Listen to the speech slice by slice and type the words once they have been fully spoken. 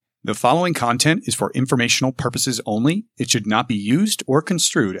The following content is for informational purposes only. It should not be used or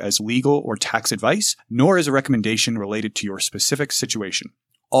construed as legal or tax advice, nor as a recommendation related to your specific situation.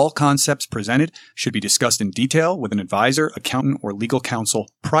 All concepts presented should be discussed in detail with an advisor, accountant, or legal counsel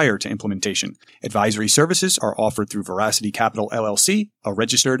prior to implementation. Advisory services are offered through Veracity Capital LLC, a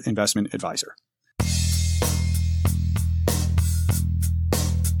registered investment advisor.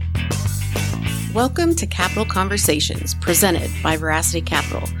 Welcome to Capital Conversations, presented by Veracity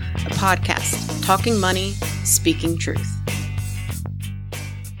Capital, a podcast talking money, speaking truth.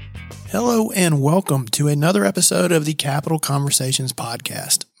 Hello and welcome to another episode of the Capital Conversations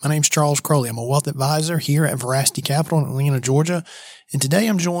podcast. My name's Charles Crowley. I'm a wealth advisor here at Veracity Capital in Atlanta, Georgia. And today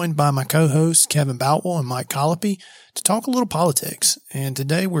I'm joined by my co-hosts Kevin Boutwell and Mike Colopy to talk a little politics. And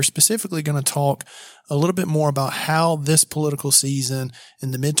today we're specifically going to talk a little bit more about how this political season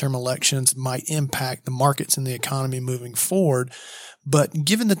and the midterm elections might impact the markets and the economy moving forward. But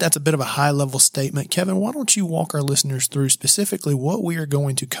given that that's a bit of a high-level statement, Kevin, why don't you walk our listeners through specifically what we are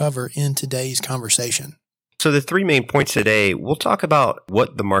going to cover in today's conversation? So the three main points today, we'll talk about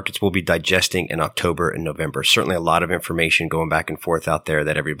what the markets will be digesting in October and November. Certainly a lot of information going back and forth out there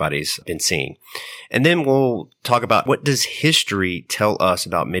that everybody's been seeing. And then we'll talk about what does history tell us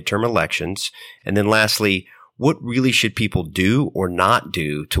about midterm elections. And then lastly, what really should people do or not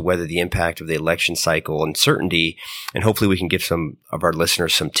do to weather the impact of the election cycle uncertainty? And hopefully we can give some of our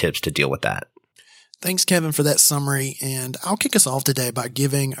listeners some tips to deal with that. Thanks, Kevin, for that summary. And I'll kick us off today by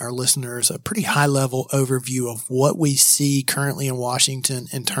giving our listeners a pretty high-level overview of what we see currently in Washington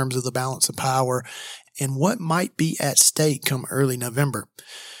in terms of the balance of power and what might be at stake come early November.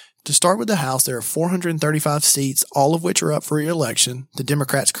 To start with the House, there are 435 seats, all of which are up for re-election. The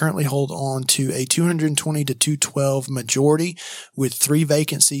Democrats currently hold on to a 220 to 212 majority, with 3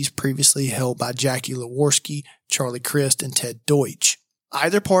 vacancies previously held by Jackie Lewinsky, Charlie Crist, and Ted Deutsch.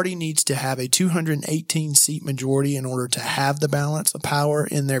 Either party needs to have a 218-seat majority in order to have the balance of power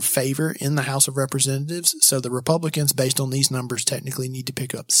in their favor in the House of Representatives, so the Republicans, based on these numbers, technically need to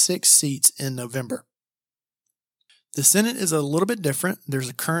pick up 6 seats in November. The Senate is a little bit different.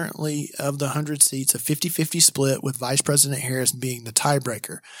 There's currently, of the 100 seats, a 50-50 split, with Vice President Harris being the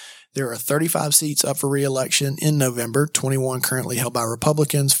tiebreaker. There are 35 seats up for re-election in November, 21 currently held by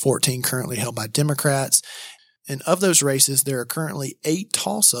Republicans, 14 currently held by Democrats. And of those races, there are currently 8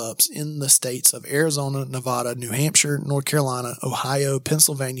 toss-ups in the states of Arizona, Nevada, New Hampshire, North Carolina, Ohio,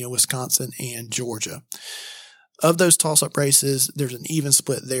 Pennsylvania, Wisconsin, and Georgia. Of those toss-up races, there's an even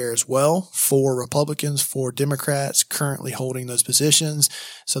split there as well. 4 Republicans, 4 Democrats currently holding those positions.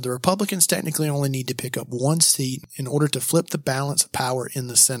 So the Republicans technically only need to pick up 1 seat in order to flip the balance of power in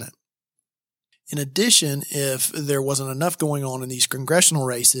the Senate. In addition, if there wasn't enough going on in these congressional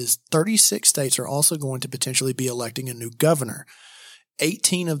races, 36 states are also going to potentially be electing a new governor.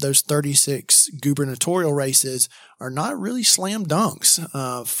 18 of those 36 gubernatorial races are not really slam dunks.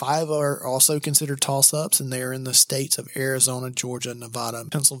 5 are also considered toss-ups, and they are in the states of Arizona, Georgia, Nevada,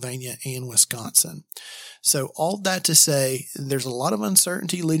 Pennsylvania, and Wisconsin. So all that to say, there's a lot of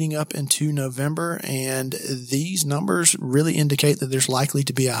uncertainty leading up into November, and these numbers really indicate that there's likely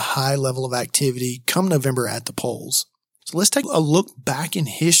to be a high level of activity come November at the polls. So let's take a look back in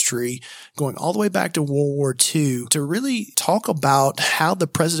history, going all the way back to World War II, to really talk about how the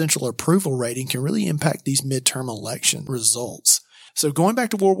presidential approval rating can really impact these midterm election results. So going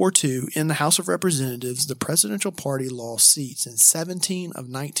back to World War II, in the House of Representatives, the presidential party lost seats in 17 of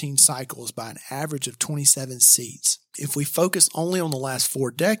 19 cycles by an average of 27 seats. If we focus only on the last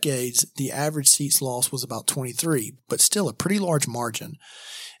 4 decades, the average seats lost was about 23, but still a pretty large margin.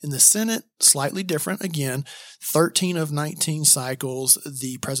 In the Senate, slightly different. Again, 13 of 19 cycles,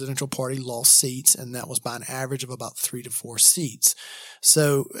 the presidential party lost seats, and that was by an average of about 3 to 4 seats.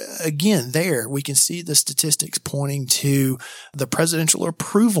 So again, there we can see the statistics pointing to the presidential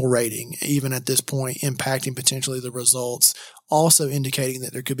approval rating, even at this point, impacting potentially the results, also indicating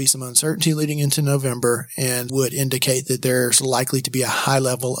that there could be some uncertainty leading into November and would indicate that there's likely to be a high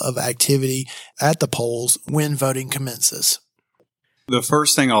level of activity at the polls when voting commences. The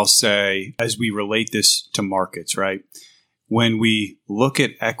first thing I'll say as we relate this to markets, right? When we look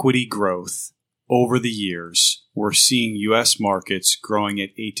at equity growth over the years, we're seeing U.S. markets growing at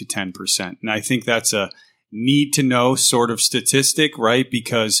 8 to 10%. And I think that's a need to know sort of statistic, right?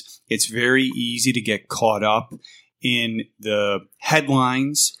 Because it's very easy to get caught up in the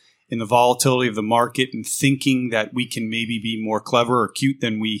headlines, in the volatility of the market, and thinking that we can maybe be more clever or cute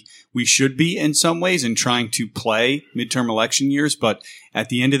than we should be in some ways in trying to play midterm election years. But at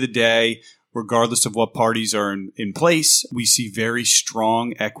the end of the day, regardless of what parties are in place, we see very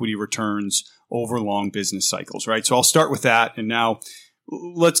strong equity returns over long business cycles, right? So I'll start with that. And now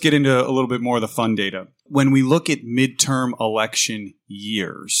let's get into a little bit more of the fun data. When we look at midterm election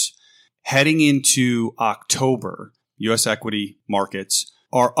years, heading into October, U.S. equity markets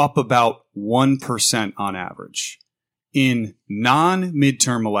are up about 1% on average. In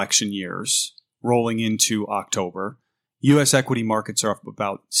non-midterm election years, rolling into October, U.S. equity markets are up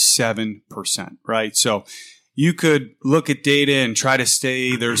about 7%, right? So you could look at data and try to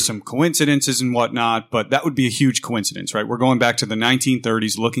say there's some coincidences and whatnot, but that would be a huge coincidence, right? We're going back to the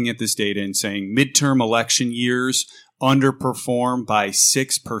 1930s, looking at this data and saying midterm election years underperform by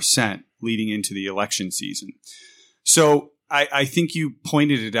 6% leading into the election season. So I think you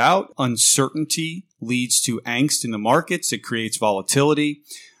pointed it out. Uncertainty leads to angst in the markets. It creates volatility.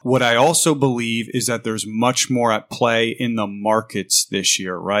 What I also believe is that there's much more at play in the markets this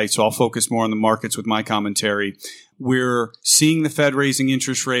year, right? So I'll focus more on the markets with my commentary. We're seeing the Fed raising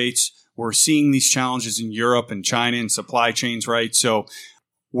interest rates. We're seeing these challenges in Europe and China and supply chains, right? So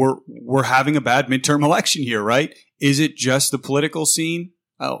we're having a bad midterm election here, right? Is it just the political scene?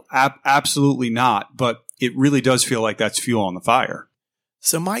 Oh, absolutely not. But it really does feel like that's fuel on the fire.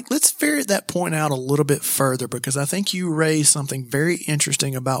 So, Mike, let's ferret that point out a little bit further, because I think you raised something very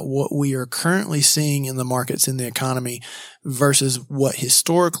interesting about what we are currently seeing in the markets in the economy versus what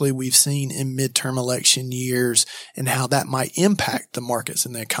historically we've seen in midterm election years and how that might impact the markets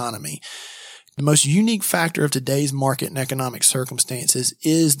and the economy. The most unique factor of today's market and economic circumstances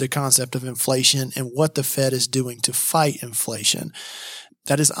is the concept of inflation and what the Fed is doing to fight inflation.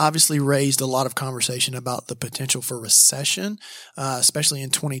 That has obviously raised a lot of conversation about the potential for recession, especially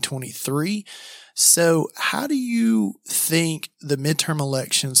in 2023. So how do you think the midterm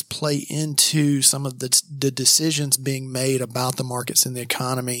elections play into some of the decisions being made about the markets and the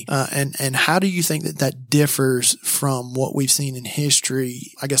economy? And how do you think that differs from what we've seen in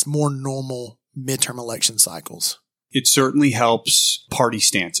history, I guess, more normal midterm election cycles? It certainly helps party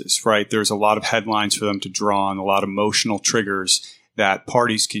stances, right? There's a lot of headlines for them to draw on, a lot of emotional triggers that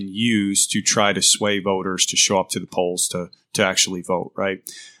parties can use to try to sway voters to show up to the polls to actually vote, right?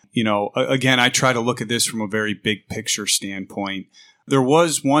 You know, again, I try to look at this from a very big picture standpoint. There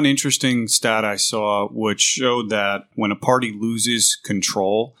was one interesting stat I saw which showed that when a party loses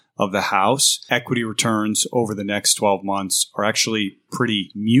control of the House, equity returns over the next 12 months are actually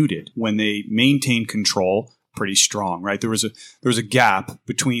pretty muted. When they maintain control, pretty strong, right? There was a gap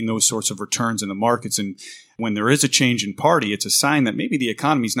between those sorts of returns in the markets. And when there is a change in party, it's a sign that maybe the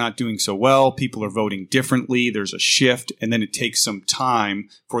economy is not doing so well. People are voting differently. There's a shift. And then it takes some time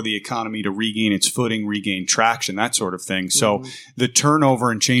for the economy to regain its footing, regain traction, that sort of thing. So the turnover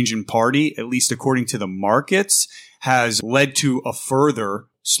and change in party, at least according to the markets, has led to a further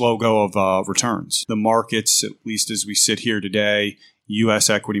slow go of returns. The markets, at least as we sit here today, U.S.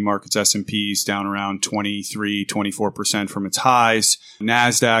 equity markets, S&P's down around 23, 24% from its highs.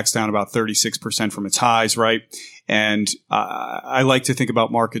 NASDAQ's down about 36% from its highs, right? And I like to think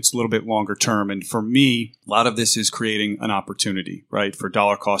about markets a little bit longer term. And for me, a lot of this is creating an opportunity, right, for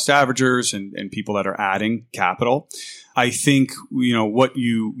dollar cost averagers and people that are adding capital. I think, you know, what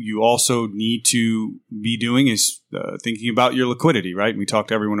you also need to be doing is thinking about your liquidity, right? And we talked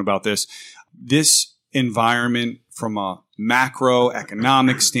to everyone about this. This environment from a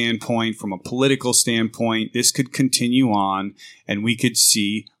macroeconomic standpoint, from a political standpoint, this could continue on and we could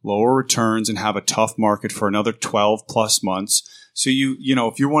see lower returns and have a tough market for another 12 plus months. So you know,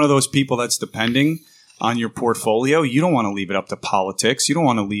 if you're one of those people that's depending on your portfolio, you don't want to leave it up to politics. You don't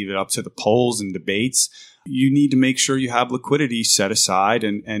want to leave it up to the polls and debates. You need to make sure you have liquidity set aside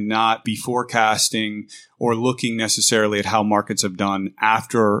and not be forecasting or looking necessarily at how markets have done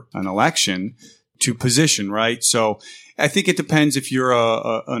after an election to position, right? So I think it depends if you're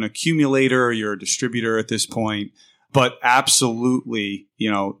an accumulator or you're a distributor at this point. But absolutely,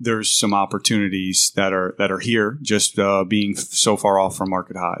 you know, there's some opportunities that are here just being so far off from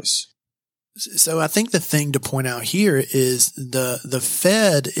market highs. So I think the thing to point out here is the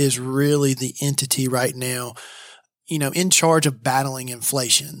Fed is really the entity right now, you know, in charge of battling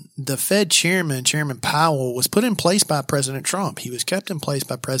inflation. The Fed chairman, Chairman Powell, was put in place by President Trump. He was kept in place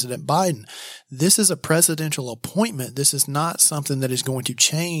by President Biden. This is a presidential appointment. This is not something that is going to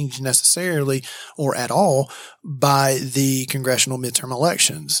change necessarily or at all by the congressional midterm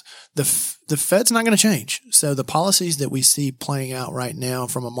elections. The Fed's not going to change. So the policies that we see playing out right now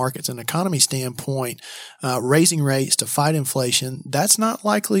from a markets and economy standpoint, raising rates to fight inflation, that's not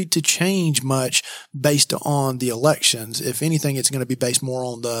likely to change much based on the elections. If anything, it's going to be based more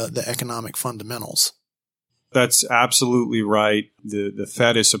on the economic fundamentals. That's absolutely right. The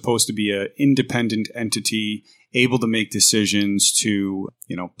Fed is supposed to be an independent entity able to make decisions to,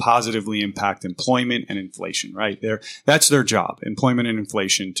 positively impact employment and inflation, right? That's their job, employment and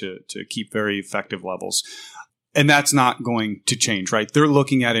inflation, to keep very effective levels. And that's not going to change, right? They're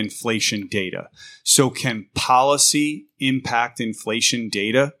looking at inflation data. So can policy impact inflation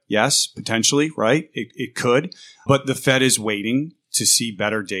data? Yes, potentially, right? It could. But the Fed is waiting to see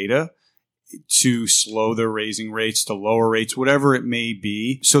better data to slow their raising rates, to lower rates, whatever it may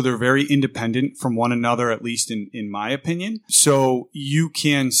be. So they're very independent from one another, at least in my opinion. So you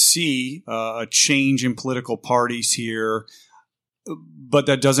can see a change in political parties here, but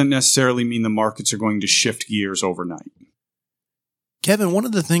that doesn't necessarily mean the markets are going to shift gears overnight. Kevin, one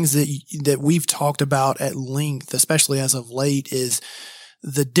of the things that we've talked about at length, especially as of late, is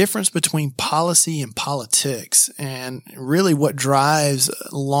the difference between policy and politics, and really what drives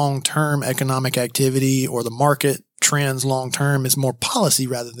long-term economic activity or the market trends long-term is more policy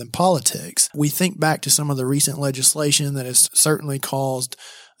rather than politics. We think back to some of the recent legislation that has certainly caused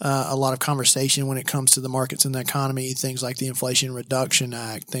a lot of conversation when it comes to the markets and the economy, things like the Inflation Reduction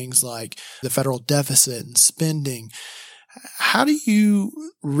Act, things like the federal deficit and spending. How do you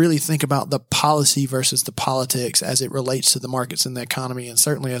really think about the policy versus the politics as it relates to the markets and the economy, and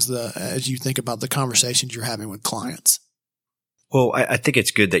certainly as you think about the conversations you're having with clients? Well, I think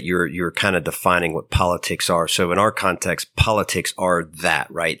it's good that you're kind of defining what politics are. So in our context, politics are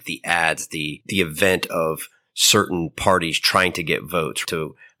that, right? The ads, the event of certain parties trying to get votes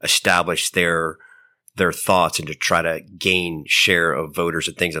to establish their thoughts and to try to gain share of voters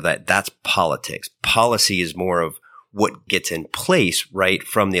and things of that. That's politics. Policy is more of what gets in place, right,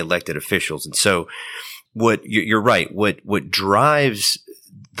 from the elected officials. And so you're right. What drives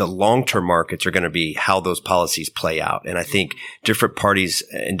the long-term markets are going to be how those policies play out. And I think different parties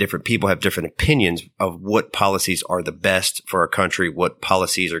and different people have different opinions of what policies are the best for our country, what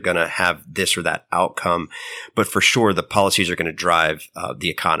policies are going to have this or that outcome. But for sure, the policies are going to drive the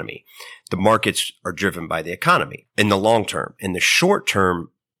economy. The markets are driven by the economy in the long term. In the short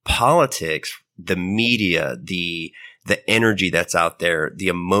term, politics, the media, the energy that's out there, the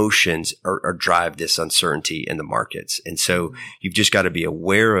emotions are drive this uncertainty in the markets. And so you've just got to be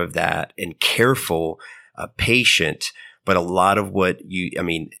aware of that and careful, patient. But a lot of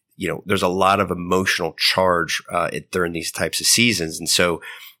there's a lot of emotional charge during these types of seasons. And so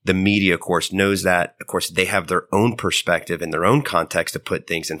the media, of course, knows that. Of course, they have their own perspective and their own context to put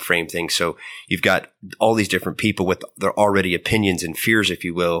things and frame things. So you've got all these different people with their already opinions and fears, if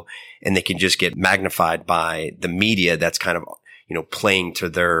you will, and they can just get magnified by the media that's kind of, playing to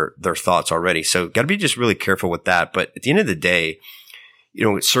their thoughts already. So got to be just really careful with that. But at the end of the day,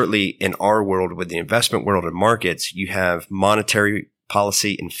 certainly in our world, with the investment world and markets, you have monetary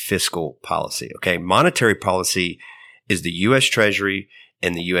policy and fiscal policy. Okay. Monetary policy is the U.S. Treasury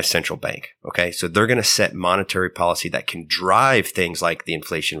and the U.S. Central Bank. Okay. So they're going to set monetary policy that can drive things like the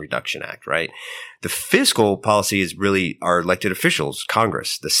Inflation Reduction Act, right? The fiscal policy is really our elected officials,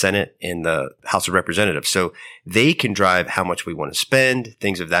 Congress, the Senate, and the House of Representatives. So they can drive how much we want to spend,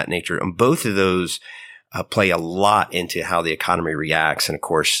 things of that nature. And both of those play a lot into how the economy reacts. And of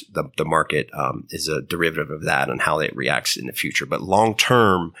course, the market is a derivative of that and how it reacts in the future. But long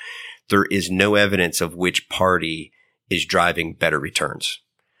term, there is no evidence of which party is driving better returns.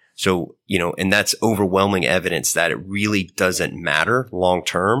 So, and that's overwhelming evidence that it really doesn't matter long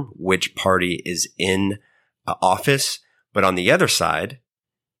term which party is in office. But on the other side,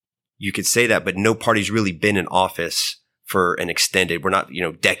 you could say that, but no party's really been in office for an extended, we're not,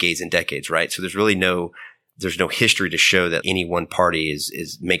 decades and decades, right? So there's no history to show that any one party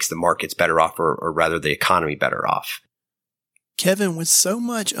makes the markets better off or rather the economy better off. Kevin, with so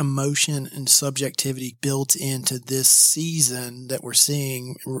much emotion and subjectivity built into this season that we're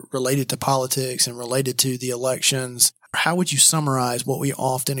seeing related to politics and related to the elections, how would you summarize what we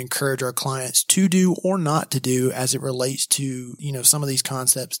often encourage our clients to do or not to do as it relates to, some of these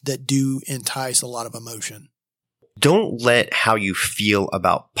concepts that do entice a lot of emotion? Don't let how you feel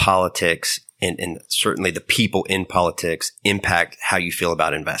about politics and certainly the people in politics impact how you feel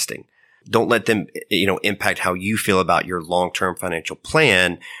about investing. Don't let them, impact how you feel about your long-term financial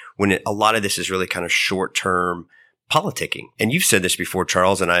plan when a lot of this is really kind of short-term politicking. And you've said this before,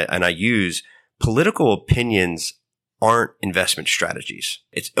 Charles, and I use political opinions aren't investment strategies.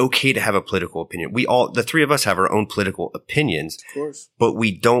 It's okay to have a political opinion. The three of us have our own political opinions, of course, but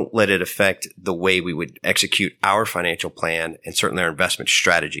we don't let it affect the way we would execute our financial plan and certainly our investment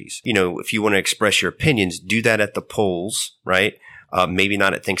strategies. If you want to express your opinions, do that at the polls, right? Maybe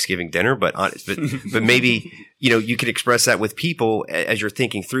not at Thanksgiving dinner, but maybe, you could express that with people as you're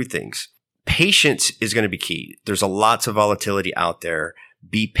thinking through things. Patience is going to be key. There's lots of volatility out there.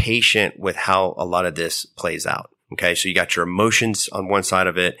 be patient with how a lot of this plays out. Okay. So you got your emotions on one side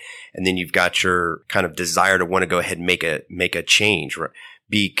of it, and then you've got your kind of desire to want to go ahead and make a change.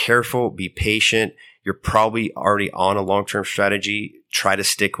 Be careful, be patient. You're probably already on a long-term strategy. Try to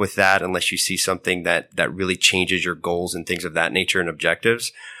stick with that unless you see something that really changes your goals and things of that nature and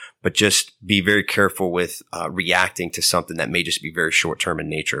objectives. But just be very careful with reacting to something that may just be very short-term in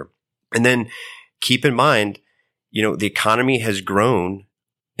nature. And then keep in mind, the economy has grown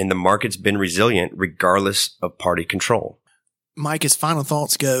and the market's been resilient regardless of party control. Mike, as final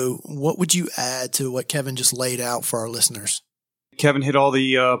thoughts go, what would you add to what Kevin just laid out for our listeners? Kevin hit all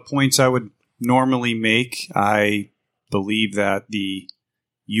the points I would normally make. I believe that the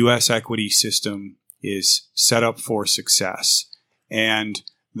U.S. equity system is set up for success. And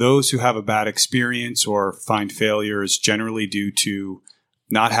those who have a bad experience or find failure is generally due to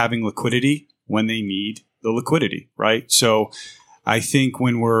not having liquidity when they need the liquidity, right? So I think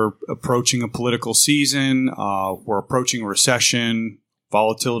when we're approaching a political season, we're approaching a recession,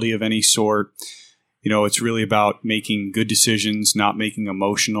 volatility of any sort, it's really about making good decisions, not making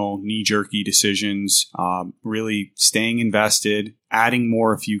emotional, knee-jerky decisions, really staying invested, adding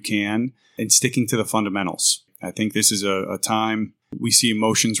more if you can, and sticking to the fundamentals. I think this is a time we see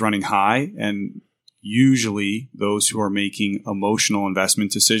emotions running high, and usually those who are making emotional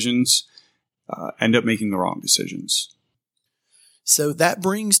investment decisions end up making the wrong decisions. So that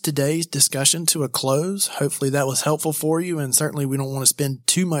brings today's discussion to a close. Hopefully that was helpful for you. And certainly we don't want to spend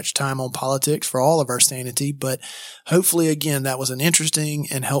too much time on politics for all of our sanity, but hopefully, again, that was an interesting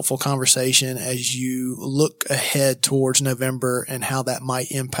and helpful conversation as you look ahead towards November and how that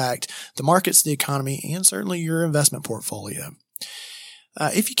might impact the markets, the economy, and certainly your investment portfolio.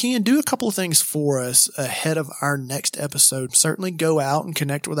 If you can, do a couple of things for us ahead of our next episode. Certainly go out and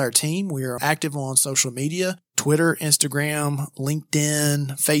connect with our team. We are active on social media, Twitter, Instagram,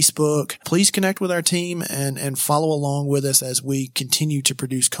 LinkedIn, Facebook. Please connect with our team and follow along with us as we continue to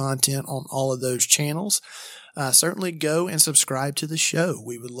produce content on all of those channels. Certainly go and subscribe to the show.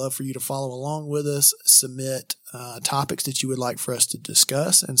 We would love for you to follow along with us, submit topics that you would like for us to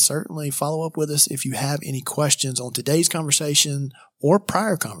discuss, and certainly follow up with us if you have any questions on today's conversation or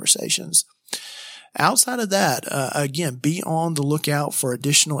prior conversations. Outside of that, again, be on the lookout for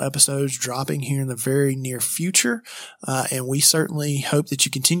additional episodes dropping here in the very near future. And we certainly hope that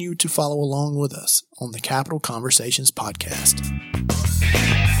you continue to follow along with us on the Capital Conversations podcast.